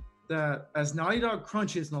said that as Naughty Dog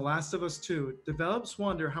crunches in The Last of Us 2, developers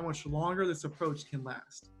wonder how much longer this approach can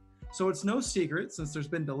last. So it's no secret, since there's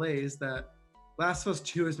been delays, that Last of Us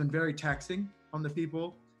 2 has been very taxing on the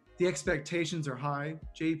people. The expectations are high.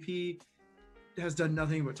 JP has done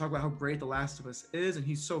nothing but talk about how great The Last of Us is, and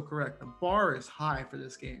he's so correct. The bar is high for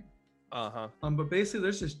this game. But basically,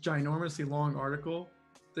 there's this ginormously long article.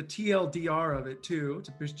 The TLDR of it, too,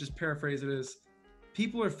 to just paraphrase it, is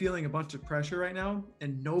people are feeling a bunch of pressure right now,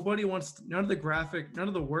 and none of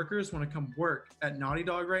the workers want to come work at Naughty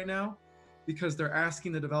Dog right now because they're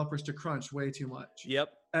asking the developers to crunch way too much.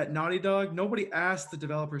 Yep. At Naughty Dog, nobody asked the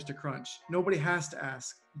developers to crunch. Nobody has to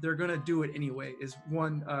ask. They're going to do it anyway, is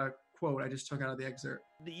one quote I just took out of the excerpt.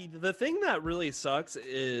 The thing that really sucks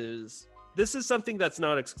is this is something that's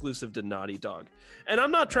not exclusive to Naughty Dog. And I'm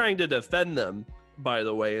not trying to defend them, by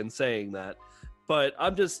the way, in saying that, but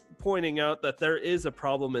I'm just pointing out that there is a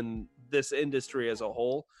problem in this industry as a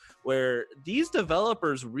whole where these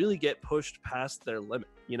developers really get pushed past their limit.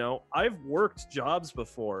 I've worked jobs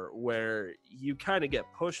before where you kind of get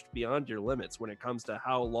pushed beyond your limits when it comes to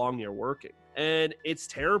how long you're working. And it's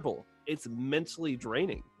terrible. It's mentally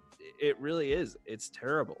draining. It really is. It's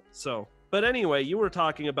terrible. But anyway, you were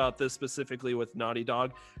talking about this specifically with Naughty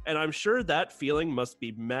Dog, and I'm sure that feeling must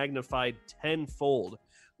be magnified tenfold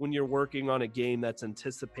when you're working on a game that's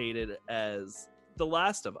anticipated as The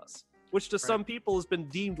Last of Us, which to some people has been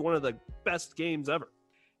deemed one of the best games ever.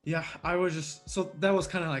 Yeah, that was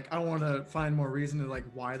kind of like, I want to find more reason to like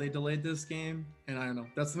why they delayed this game. And I don't know,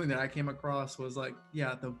 that's something that I came across was like,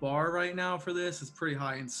 yeah, the bar right now for this is pretty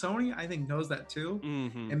high. And Sony, I think, knows that too.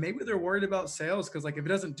 Mm-hmm. And maybe they're worried about sales because like if it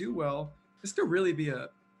doesn't do well, this could really be a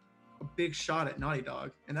big shot at Naughty Dog.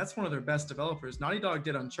 And that's one of their best developers. Naughty Dog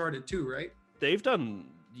did Uncharted too, right?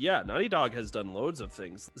 Naughty Dog has done loads of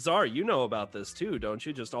things. Czar, you know about this too, don't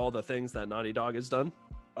you? Just all the things that Naughty Dog has done?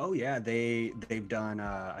 Oh yeah, they've done.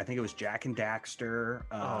 I think it was Jak and Daxter,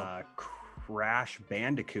 Crash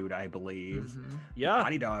Bandicoot, I believe. Mm-hmm. Yeah,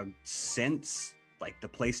 Naughty Dog since like the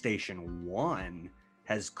PlayStation 1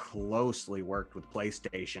 has closely worked with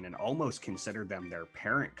PlayStation and almost considered them their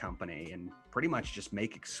parent company and pretty much just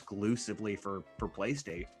make exclusively for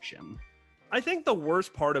PlayStation. I think the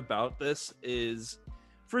worst part about this is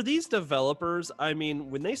for these developers, I mean,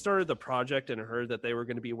 when they started the project and heard that they were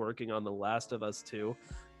going to be working on The Last of Us 2,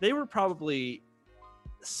 they were probably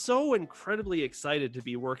so incredibly excited to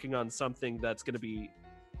be working on something that's going to be,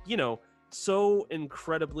 so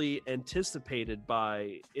incredibly anticipated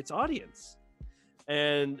by its audience.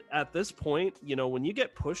 And at this point, when you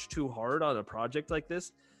get pushed too hard on a project like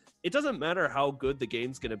this, it doesn't matter how good the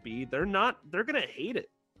game's going to be. They're going to hate it.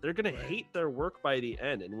 They're going to hate their work by the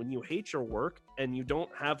end. And when you hate your work and you don't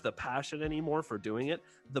have the passion anymore for doing it,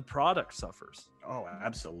 the product suffers. Oh,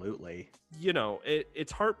 absolutely.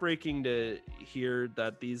 It's heartbreaking to hear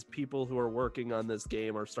that these people who are working on this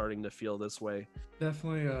game are starting to feel this way.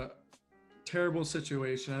 Definitely a terrible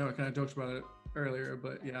situation. I know I kind of joked about it earlier,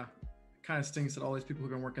 but yeah, it kind of stinks that all these people who've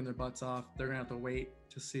been working their butts off, they're going to have to wait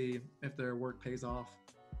to see if their work pays off.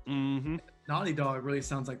 Mm-hmm. Naughty Dog really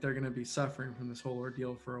sounds like they're going to be suffering from this whole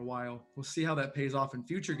ordeal for a while. We'll see how that pays off in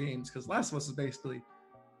future games because Last of Us is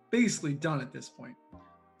basically done at this point. I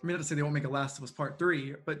mean, not to say they won't make a Last of Us Part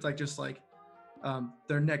 3, but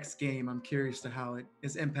their next game. I'm curious to how it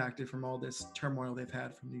is impacted from all this turmoil they've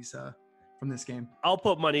had from this game. I'll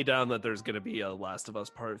put money down that there's going to be a Last of Us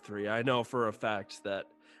Part 3. I know for a fact that,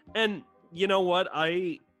 and you know what?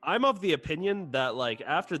 I'm of the opinion that like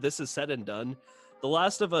after this is said and done, The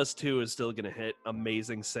Last of Us 2 is still going to hit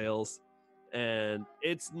amazing sales, and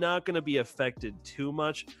it's not going to be affected too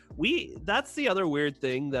much. That's the other weird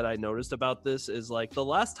thing that I noticed about this is like the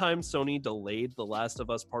last time Sony delayed The Last of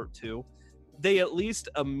Us Part 2, they at least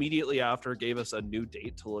immediately after gave us a new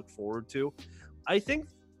date to look forward to. I think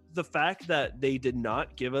the fact that they did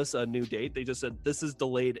not give us a new date, they just said this is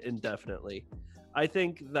delayed indefinitely. I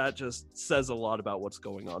think that just says a lot about what's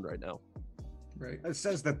going on right now. Right. It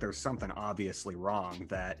says that there's something obviously wrong,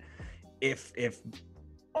 that if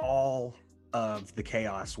all of the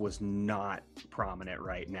chaos was not prominent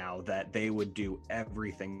right now, that they would do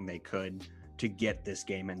everything they could to get this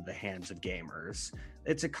game into the hands of gamers.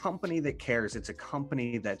 It's a company that cares. It's a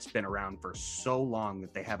company that's been around for so long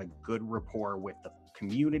that they have a good rapport with the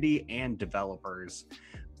community and developers,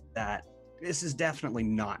 that this is definitely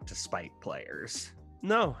not to spite players.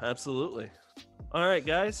 No, absolutely. All right,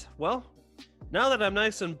 guys. Well, now that I'm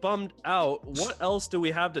nice and bummed out, what else do we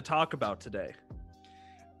have to talk about today?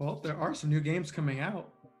 Well, there are some new games coming out.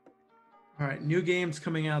 All right, new games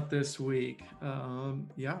coming out this week.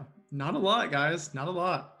 Yeah, not a lot, guys. Not a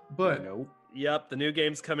lot. But Nope. Yep, the new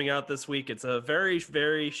game's coming out this week. It's a very,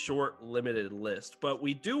 very short, limited list, but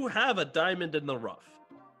we do have a diamond in the rough.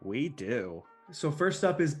 We do. so first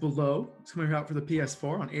up is Below. It's coming out for the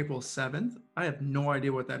PS4 on April 7th. I have no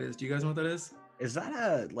idea what that is. Do you guys know what that is? Is that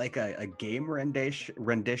a game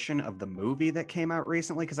rendition of the movie that came out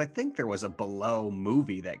recently? Because I think there was a Below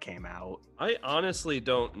movie that came out. I honestly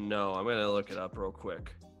don't know. I'm going to look it up real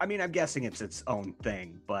quick. I mean, I'm guessing it's its own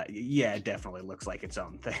thing, but yeah, it definitely looks like its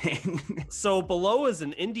own thing. So Below is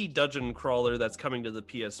an indie dungeon crawler that's coming to the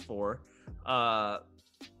PS4.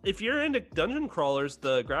 If you're into dungeon crawlers,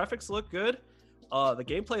 the graphics look good. The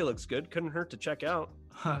gameplay looks good. Couldn't hurt to check out.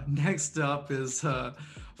 Next up is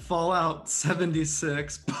Fallout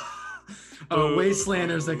 76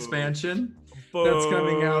 Wastelanders expansion. That's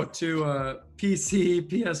coming out to PC,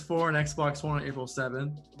 PS4, and Xbox One on April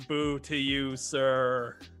 7th. Boo to you,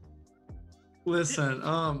 sir. Listen,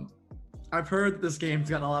 I've heard this game's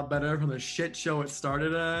gotten a lot better from the shit show it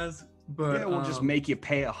started as, but it will just make you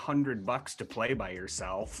pay $100 to play by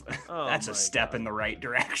yourself. Oh That's a my step God. in the right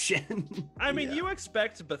direction. I mean, Yeah. you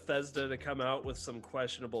expect Bethesda to come out with some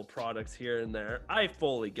questionable products here and there. I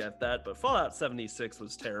fully get that, but Fallout 76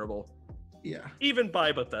 was terrible, yeah. even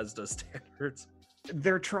by Bethesda standards.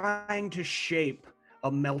 They're trying to shape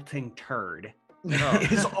a melting turd. Oh.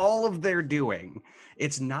 Is all of they're doing.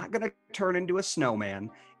 It's not going to turn into a snowman.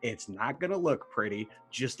 It's not going to look pretty.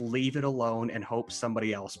 Just leave it alone and hope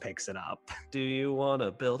somebody else picks it up. Do you want to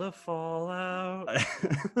build a Fallout?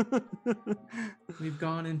 We've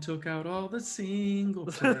gone and took out all the single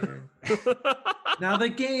player. Now the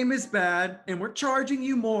game is bad and we're charging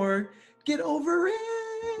you more. Get over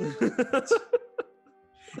it.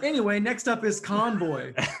 Anyway, next up is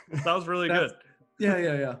Convoy. That was really That's- good.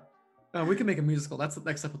 Yeah. We can make a musical. That's the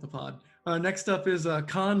next up with the pod. Next up is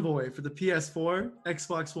Convoy for the PS4,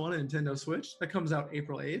 Xbox One, and Nintendo Switch. That comes out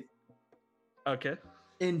April 8th. Okay.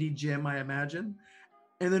 Indie gem, I imagine.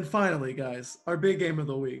 And then finally, guys, our big game of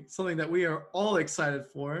the week, something that we are all excited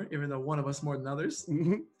for, even though one of us more than others.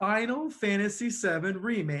 Final Fantasy VII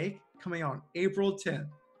Remake coming out on April 10th.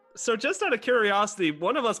 So just out of curiosity,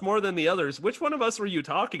 one of us more than the others, which one of us were you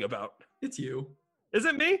talking about? It's you. Is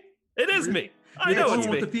it me? It is me. I You're the know only it's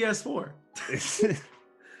one me. with the PS4.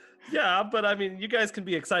 Yeah, but I mean, you guys can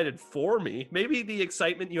be excited for me. Maybe the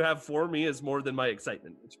excitement you have for me is more than my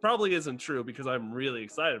excitement, which probably isn't true because I'm really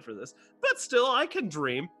excited for this. But still, I can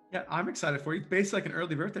dream. Yeah, I'm excited for you. Basically like an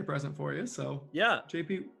early birthday present for you. So, Yeah.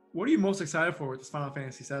 JP, what are you most excited for with this Final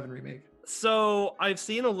Fantasy VII Remake? So I've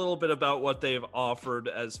seen a little bit about what they've offered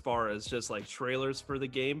as far as just like trailers for the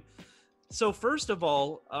game. So first of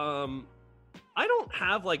all, I don't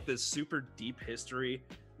have like this super deep history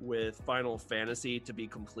with Final Fantasy, to be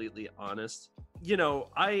completely honest. You know,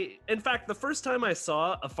 in fact, the first time I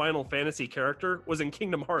saw a Final Fantasy character was in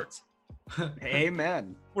Kingdom Hearts,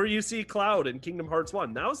 Amen. where you see Cloud in Kingdom Hearts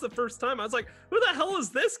 1. That was the first time I was like, who the hell is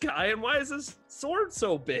this guy and why is his sword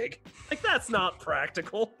so big? Like, that's not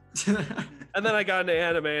practical. And then I got into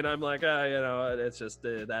anime and I'm like, it's just,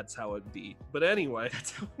 that's how it be. But anyway,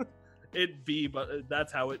 it be, but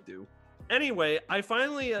that's how it do. Anyway, I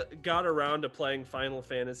finally got around to playing Final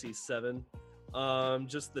Fantasy VII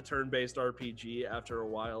just the turn-based RPG. After a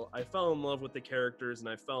while, I fell in love with the characters and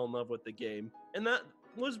I fell in love with the game, and that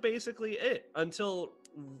was basically it until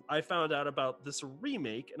I found out about this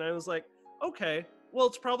remake, and I was like, okay, well,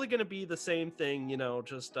 it's probably going to be the same thing,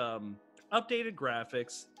 just updated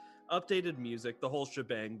graphics, updated music, the whole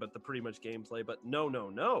shebang, but the pretty much gameplay. But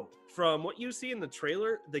no. From what you see in the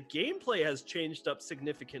trailer, the gameplay has changed up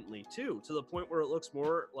significantly too, to the point where it looks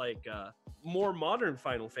more like more modern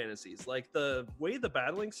Final Fantasies. Like the way the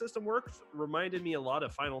battling system works reminded me a lot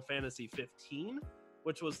of Final Fantasy 15,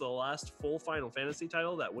 which was the last full Final Fantasy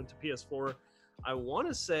title that went to PS4, I want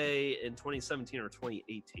to say in 2017 or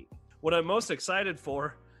 2018. What I'm most excited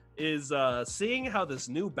for is seeing how this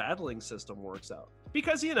new battling system works out.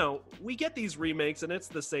 Because, we get these remakes and it's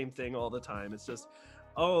the same thing all the time. It's just,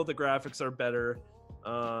 oh, the graphics are better,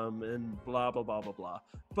 and blah, blah, blah, blah, blah.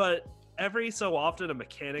 But every so often a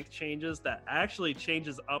mechanic changes that actually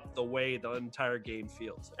changes up the way the entire game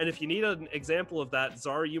feels. And if you need an example of that,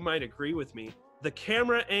 Zara, you might agree with me. The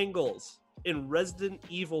camera angles in Resident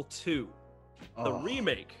Evil 2, the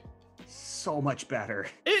remake. So much better.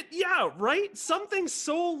 Yeah, right? Something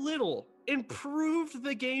so little improved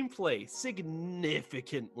the gameplay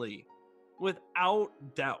significantly, without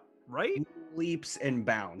doubt, right? Leaps and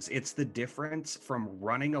bounds. It's the difference from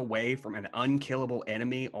running away from an unkillable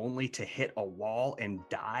enemy only to hit a wall and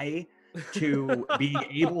die to be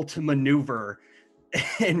able to maneuver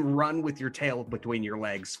and run with your tail between your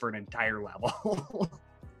legs for an entire level.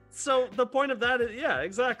 So the point of that is, yeah,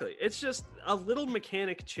 exactly. It's just a little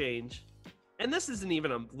mechanic change. And this isn't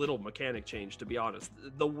even a little mechanic change, to be honest.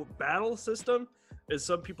 The battle system is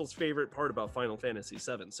some people's favorite part about Final Fantasy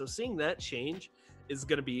VII. So seeing that change is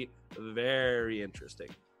going to be very interesting.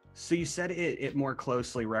 So you said it more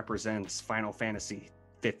closely represents Final Fantasy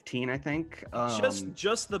 15, I think.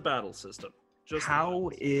 Just the battle system.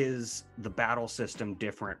 How is the battle system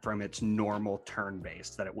different from its normal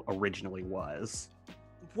turn-based that it originally was?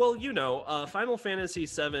 Well, Final Fantasy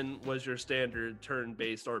VII was your standard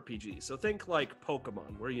turn-based RPG. So think like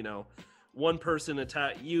Pokemon, where, one person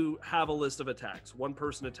you have a list of attacks. One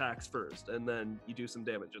person attacks first, and then you do some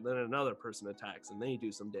damage. And then another person attacks, and then you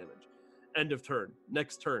do some damage. End of turn.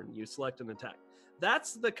 Next turn, you select an attack.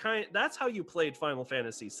 That's how you played Final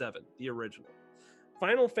Fantasy VII, the original.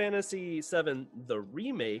 Final Fantasy VII, the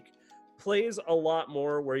remake, plays a lot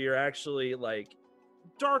more where you're actually like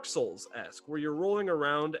Dark Souls-esque, where you're rolling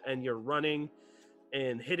around and you're running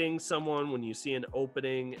and hitting someone when you see an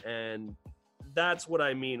opening, and that's what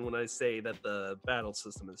I mean when I say that the battle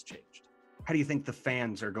system has changed. How do you think the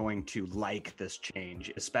fans are going to like this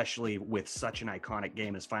change, especially with such an iconic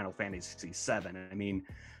game as Final Fantasy VII? I mean,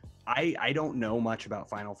 I don't know much about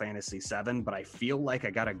Final Fantasy VII, but I feel like I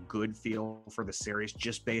got a good feel for the series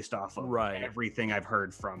just based off of everything I've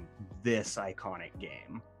heard from this iconic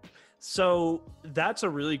game. So that's a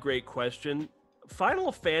really great question.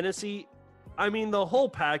 Final Fantasy, I mean, the whole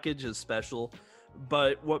package is special,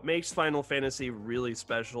 but what makes Final Fantasy really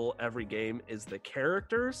special every game is the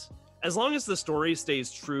characters. As long as the story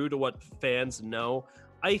stays true to what fans know,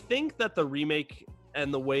 I think that the remake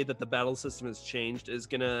and the way that the battle system has changed is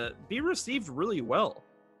going to be received really well,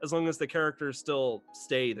 as long as the characters still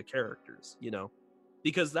stay the characters,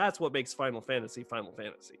 because that's what makes Final Fantasy Final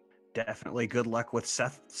Fantasy. Definitely good luck with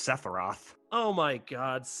Sephiroth. Oh my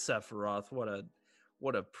God, Sephiroth!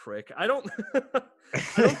 What a prick! I don't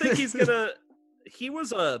think he's gonna. He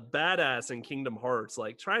was a badass in Kingdom Hearts,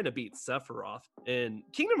 like trying to beat Sephiroth in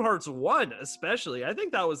Kingdom Hearts 1, especially. I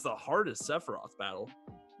think that was the hardest Sephiroth battle.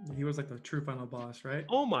 He was like the true final boss, right?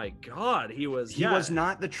 Oh my God, he was. He was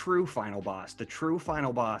not the true final boss. The true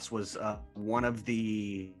final boss was one of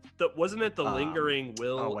the. Wasn't it the Lingering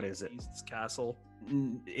Will? Oh, what is it? Beast's Castle.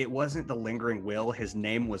 It wasn't the Lingering Will. His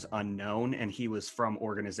name was unknown, and he was from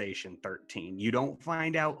Organization 13. You don't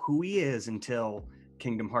find out who he is until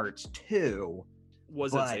Kingdom Hearts 2.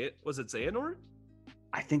 Was it Xehanort?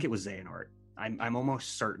 I think it was Xehanort. I'm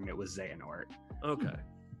almost certain it was Xehanort. Okay.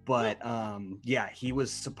 But yeah, he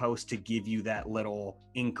was supposed to give you that little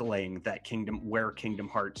inkling that where Kingdom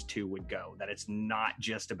Hearts 2 would go, that it's not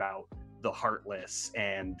just about the Heartless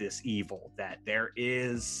and this evil, that there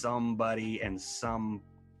is somebody and some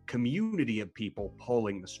community of people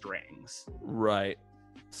pulling the strings. Right.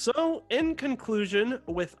 So, in conclusion,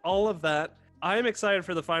 with all of that, I'm excited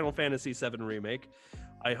for the Final Fantasy VII Remake.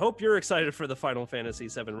 I hope you're excited for the Final Fantasy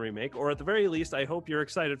VII Remake, or at the very least, I hope you're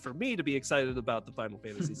excited for me to be excited about the Final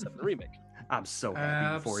Fantasy VII Remake. I'm so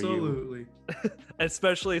happy for you. Absolutely.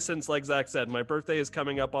 Especially since, like Zach said, my birthday is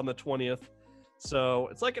coming up on the 20th, so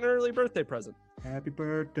it's like an early birthday present. Happy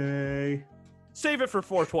birthday. Save it for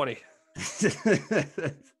 420.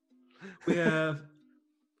 We have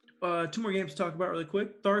 2 more games to talk about really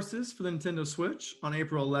quick. Tharsis for the Nintendo Switch on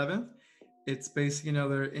April 11th. It's basically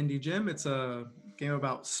another indie gem. It's a game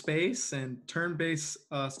about space and turn-based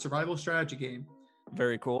survival strategy game.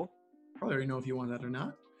 Very cool. Probably already know if you want that or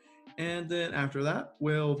not. And then after that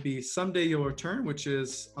will be Someday You'll Return, which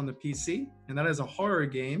is on the PC, and that is a horror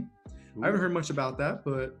game. Ooh. I haven't heard much about that,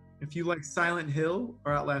 but if you like Silent Hill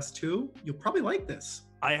or Outlast 2, you'll probably like this.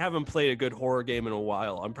 I haven't played a good horror game in a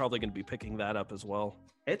while. I'm probably going to be picking that up as well.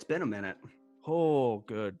 It's been a minute. Oh,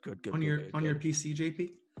 good. On your PC,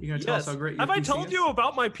 JP? You gonna tell us how great your Have I PC told is? you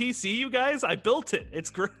about my PC, you guys? I built it. It's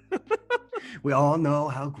great. We all know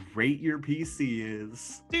how great your PC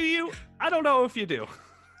is. Do you? I don't know if you do.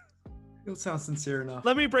 You don't sound sincere enough.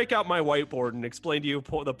 Let me break out my whiteboard and explain to you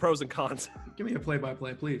the pros and cons. Give me a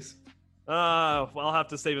play-by-play, please. I'll have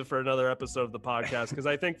to save it for another episode of the podcast because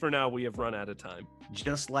I think for now we have run out of time.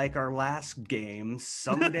 Just like our last game,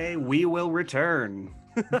 someday we will return.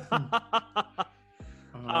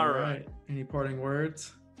 All right. Any parting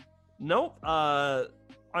words? Nope.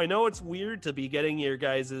 I know it's weird to be getting your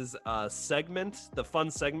guys' segment, the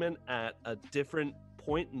fun segment, at a different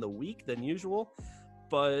point in the week than usual,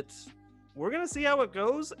 but we're going to see how it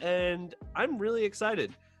goes, and I'm really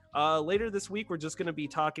excited. Later this week, we're just going to be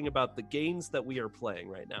talking about the games that we are playing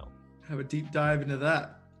right now. Have a deep dive into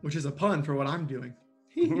that, which is a pun for what I'm doing.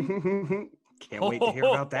 Can't wait to hear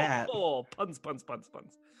about that. Oh, puns.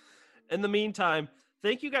 In the meantime,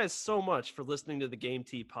 thank you guys so much for listening to the Game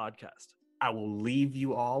Tea podcast. I will leave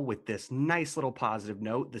you all with this nice little positive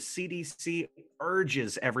note. The CDC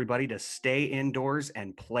urges everybody to stay indoors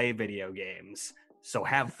and play video games. So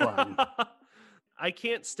have fun. I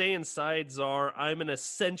can't stay inside, Czar. I'm an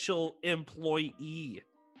essential employee.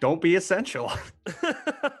 Don't be essential.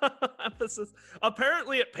 Emphasis.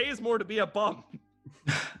 Apparently, it pays more to be a bum.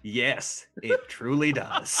 Yes, it truly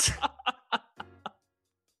does.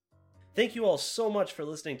 Thank you all so much for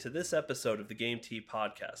listening to this episode of the Game Tea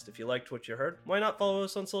podcast. If you liked what you heard, why not follow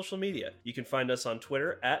us on social media? You can find us on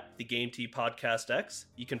Twitter at the Game Tea Podcast X.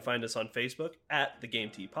 You can find us on Facebook at the Game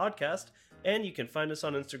Tea Podcast, and you can find us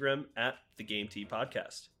on Instagram at the Game Tea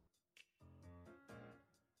Podcast.